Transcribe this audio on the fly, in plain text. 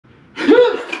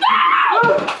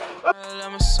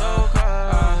I'm so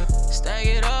cold. Stack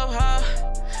it up, huh?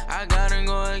 I gotta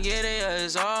go and get it, yeah,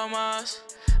 it's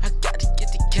almost. I gotta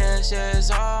get the cash, yeah,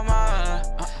 it's almost.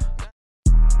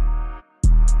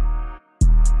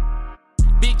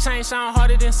 Big chain sound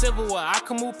harder than Civil War. I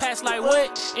can move past like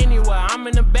what? Anywhere. I'm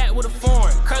in the back with a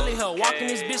foreign. Curly hair, walking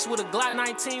this bitch with a Glock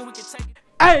 19. We can take it.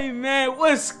 Hey man,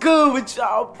 what's good with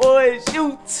y'all boys?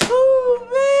 You too,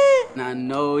 man. And I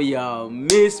know y'all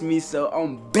miss me, so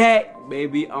I'm back,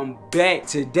 baby. I'm back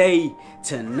today,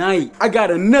 tonight. I got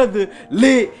another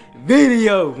lit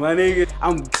video, my nigga.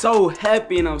 I'm so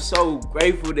happy and I'm so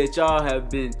grateful that y'all have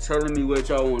been telling me what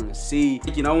y'all want to see.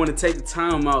 You know, I want to take the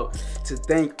time out to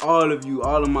thank all of you,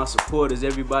 all of my supporters,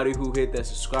 everybody who hit that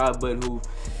subscribe button, who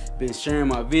been sharing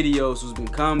my videos, who's been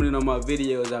commenting on my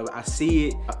videos. I see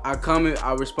it, I comment,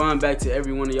 I respond back to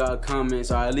every one of y'all comments,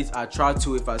 or at least I try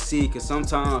to if I see it, because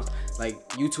sometimes like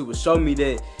YouTube will show me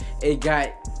that it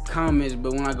got comments,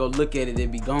 but when I go look at it,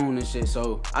 it be gone and shit.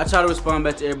 So I try to respond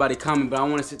back to everybody comment, but I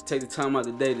want to take the time out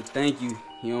today to thank you.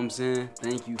 You know what I'm saying?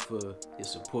 Thank you for your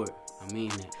support. I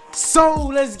mean it. So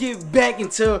let's get back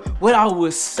into what I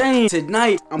was saying.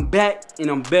 Tonight I'm back and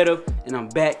I'm better and I'm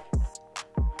back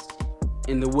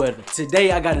in the weather.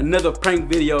 Today I got another prank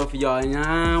video for y'all, and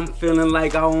I'm feeling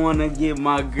like I want to give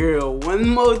my girl one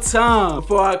more time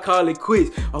before I call it quits,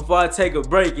 before I take a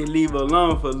break and leave her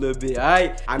alone for a little bit.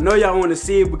 Alright, I know y'all want to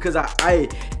see it because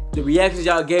the reactions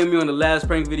y'all gave me on the last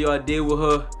prank video I did with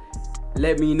her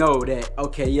let me know that,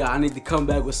 okay, yeah, I need to come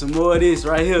back with some more of this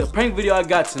right here. The prank video I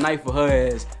got tonight for her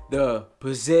is the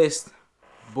possessed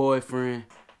boyfriend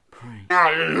prank.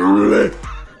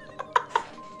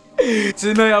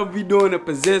 Tonight I'll be doing a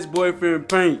possessed boyfriend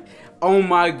prank on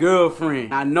my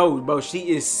girlfriend. I know, bro, she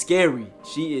is scary.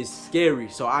 She is scary,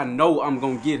 so I know I'm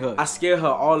gonna get her. I scare her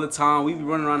all the time. We be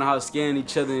running around the house scaring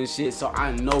each other and shit, so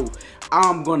I know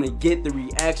I'm gonna get the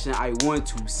reaction I want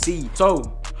to see.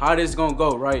 So how this gonna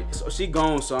go, right? So she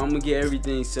gone, so I'm gonna get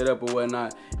everything set up or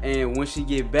whatnot, and when she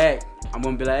get back, I'm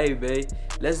gonna be like, hey babe,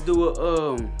 let's do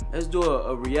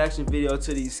a reaction video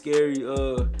to these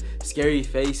scary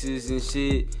faces and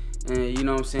shit. And you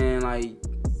know what I'm saying, like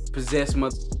possessed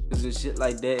motherfuckers and shit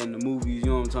like that in the movies, you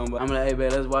know what I'm talking about. I'm like, hey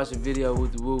babe, let's watch a video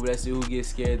with the woo, let's see who gets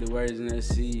scared the worst, and let's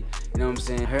see, you know what I'm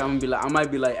saying. I'm gonna be like, I might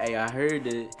be like, hey, I heard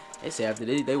that they say after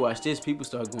they watch this, people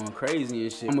start going crazy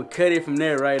and shit. I'm gonna cut it from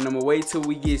there, right? And I'm gonna wait till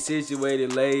we get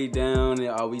situated, laid down, and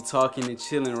are we talking and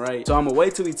chilling, right? So I'm gonna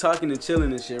wait till we talking and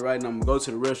chilling and shit, right? And I'm gonna go to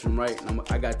the restroom, right? And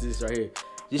I got this right here.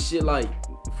 This shit like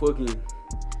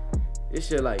this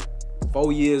shit like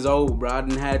 4 years old, bro. I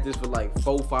done had this for like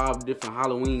 4 or 5 different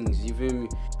Halloweens, you feel me?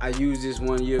 I used this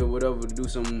one year or whatever to do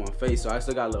something on my face, so I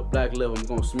still got a little black lip. I'm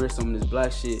gonna smear some of this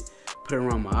black shit, put it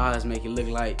around my eyes, make it look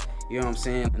like, you know what I'm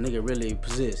saying, a nigga really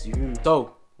possessed, you feel me?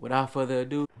 So, without further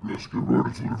ado, let's get right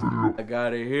into the video. I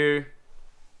got it here.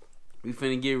 We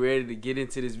finna get ready to get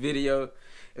into this video,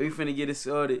 and we finna get it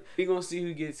started. We gonna see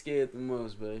who gets scared the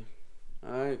most, babe.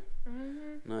 Alright?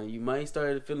 Now, you might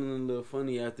start feeling a little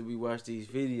funny after we watch these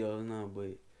videos now,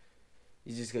 but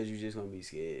it's just because you're just going to be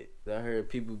scared. I heard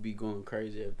people be going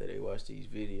crazy after they watch these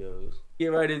videos.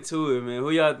 Get right into it, man. Who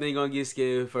y'all think going to get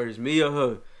scared first, me or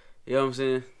her? You know what I'm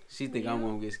saying? She think I'm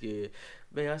going to get scared.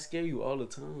 Babe, I scare you all the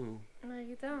time. No,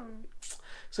 you don't.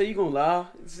 So you going to lie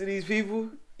to these people?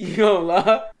 You going to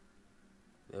lie?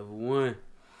 Level 1.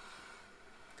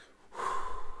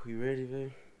 You ready,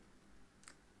 babe?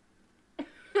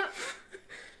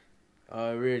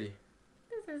 Already.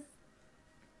 This is.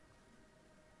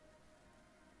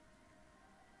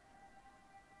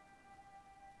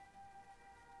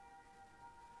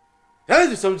 That's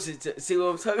just some shit. See what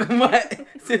I'm talking about?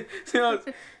 see what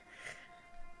I'm...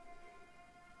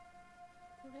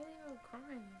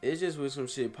 Crying? It's just when some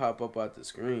shit pop up out the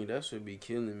screen. That should be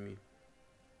killing me.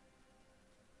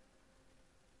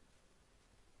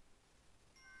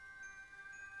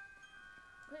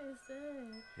 What is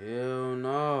that? Hell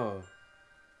no.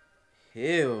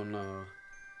 Hell no.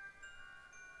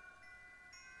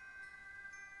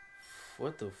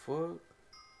 What the fuck?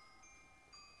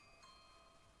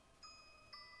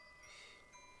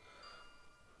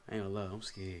 I ain't gonna lie, I'm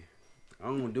scared. I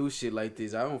don't do shit like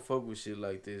this. I don't fuck with shit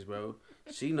like this, bro.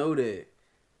 She know that.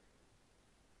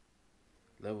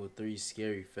 Level 3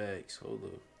 scary facts. Hold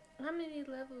up. How many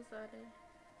levels are there?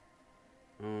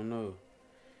 I don't know.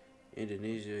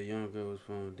 Indonesia, a young girl was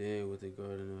found dead with a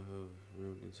garden of her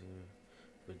moved into her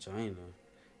vagina.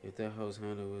 If that house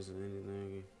handle was any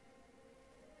longer.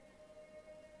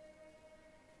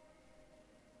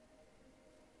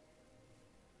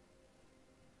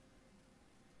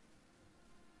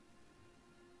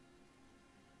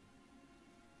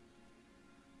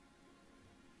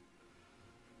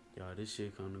 God, this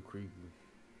shit kinda creepy.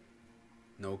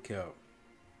 No cap.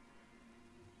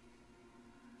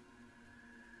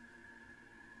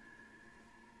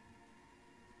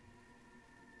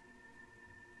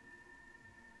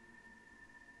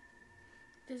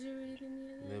 Did you read any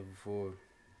of that? Level 4.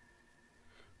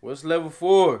 What's level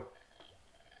 4?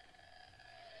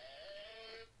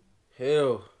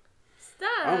 Hell.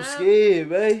 Stop. I'm scared,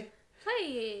 babe. Play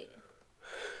it.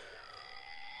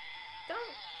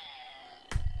 Don't.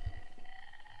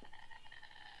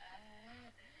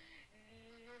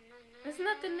 There's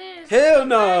nothing there. Hell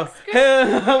no. Hell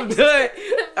no. I'm done.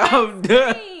 I'm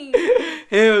done.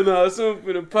 Hell no. Something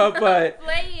finna pop out.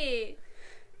 Play it.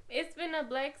 It's been a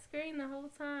black screen the whole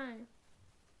time.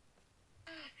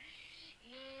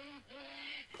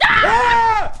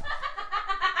 Ah!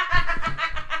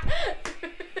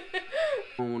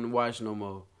 I don't want to watch no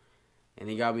more. And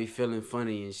it got me feeling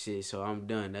funny and shit, so I'm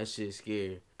done. That shit's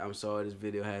scary. I'm sorry this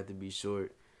video had to be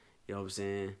short. You know what I'm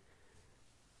saying?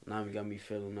 Now it got me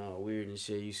feeling all weird and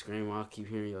shit. You screaming, I keep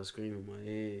hearing y'all screaming in my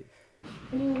head.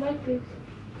 I didn't like this.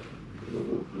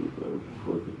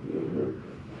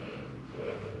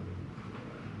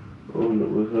 I don't know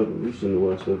what happened. We shouldn't have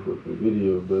watched that fucking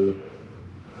video, baby.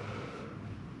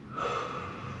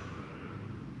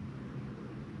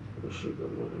 That shit got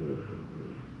my head.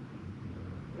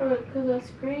 Oh, because I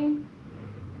screamed?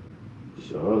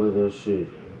 Just all of that shit.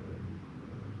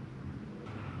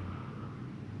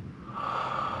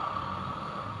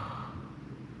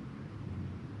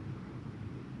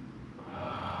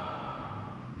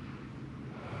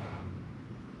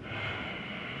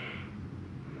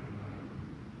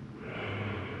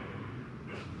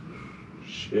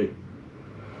 Shit.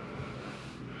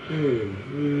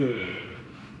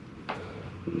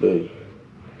 Babe.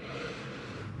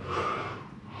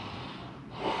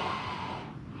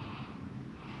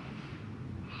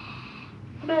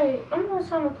 Babe, I'm not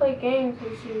trying to play games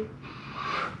with you.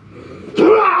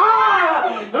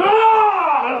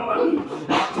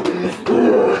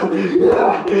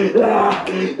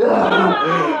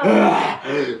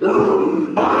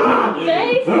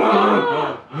 Babe,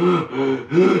 stop!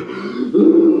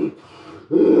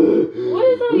 What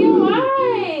is on your eye?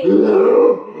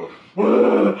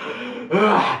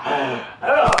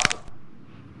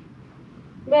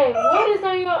 Babe, what is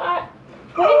on your eye?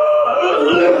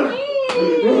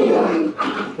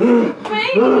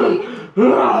 Baby!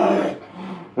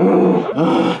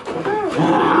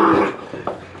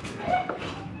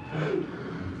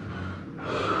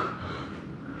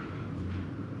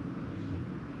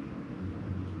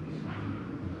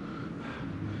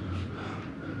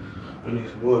 I need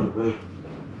some water, babe.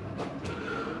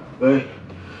 Babe,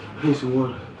 I need some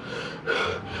water.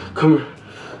 Come here.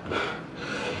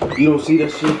 You don't see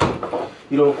that shit?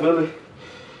 You don't feel it?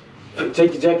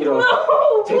 Take your jacket off. No.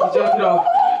 Take your jacket off.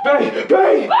 Babe, babe,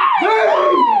 babe,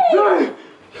 babe.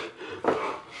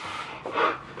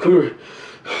 Come here.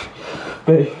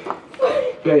 Babe,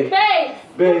 babe, Babe!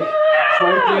 babe. It's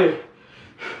right there.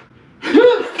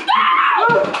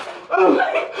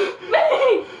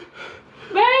 Babe!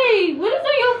 Babe! What is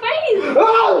on your face?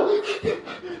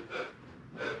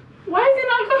 Why is it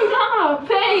not coming off?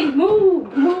 Babe, move,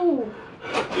 move.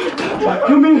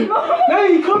 Come here.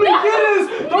 Hey, come and get us.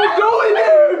 Don't go in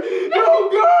there. Don't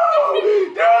go.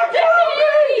 Don't go.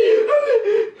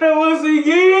 That once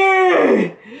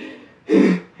again.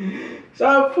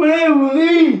 Stop playing with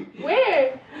me.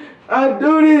 Where? I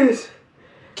do this.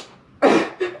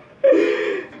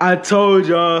 I told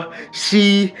y'all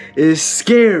she is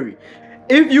scary.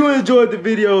 If you enjoyed the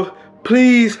video,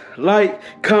 please like,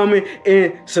 comment,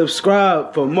 and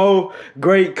subscribe for more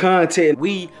great content.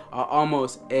 We are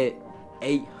almost at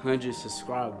 800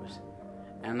 subscribers.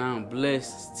 And I'm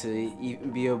blessed to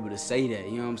even be able to say that,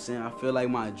 you know what I'm saying? I feel like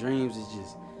my dreams is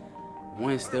just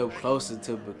one step closer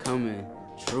to becoming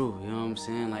true, you know what I'm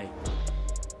saying? Like,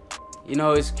 you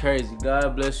know, it's crazy.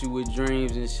 God bless you with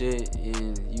dreams and shit,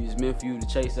 and it's meant for you to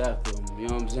chase after them, you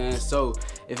know what I'm saying? So,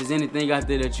 if there's anything out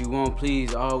there that you want,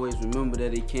 please always remember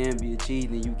that it can be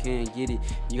achieved and you can get it.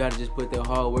 You gotta just put that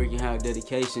hard work and have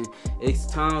dedication. It's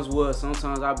times where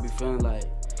sometimes I be feeling like,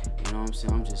 you know what I'm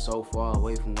saying, I'm just so far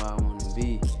away from where I want to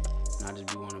be. And I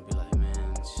just want to be like,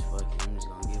 man, fuck it, I'm just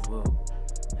gonna give up.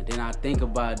 And then I think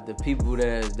about the people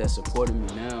that supported me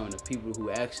now and the people who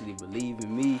actually believe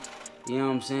in me, you know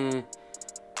what I'm saying?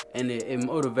 And it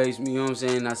motivates me, you know what I'm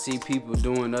saying? I see people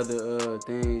doing other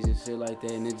things and shit like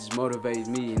that, and it just motivates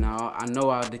me. And I know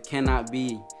I cannot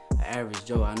be an average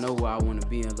Joe. I know where I want to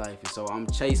be in life, and so I'm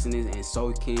chasing it, and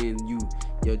so can you.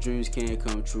 Your dreams can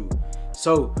come true.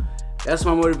 So that's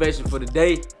my motivation for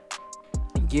today.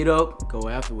 get up, go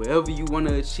after whatever you want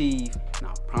to achieve, and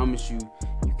I promise you,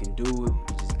 you can do it.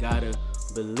 You just gotta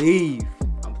believe.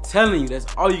 I'm telling you, that's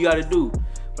all you gotta do.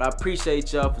 But I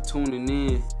appreciate y'all for tuning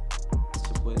in. It's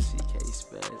your boy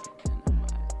SPAZZ.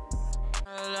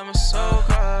 I'm a soul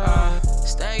car.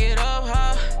 Stack it up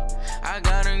high. I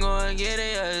gotta go and get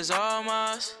it, yeah, it's all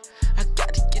mine. I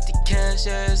got to get the cash,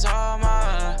 yeah, it's all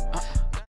mine.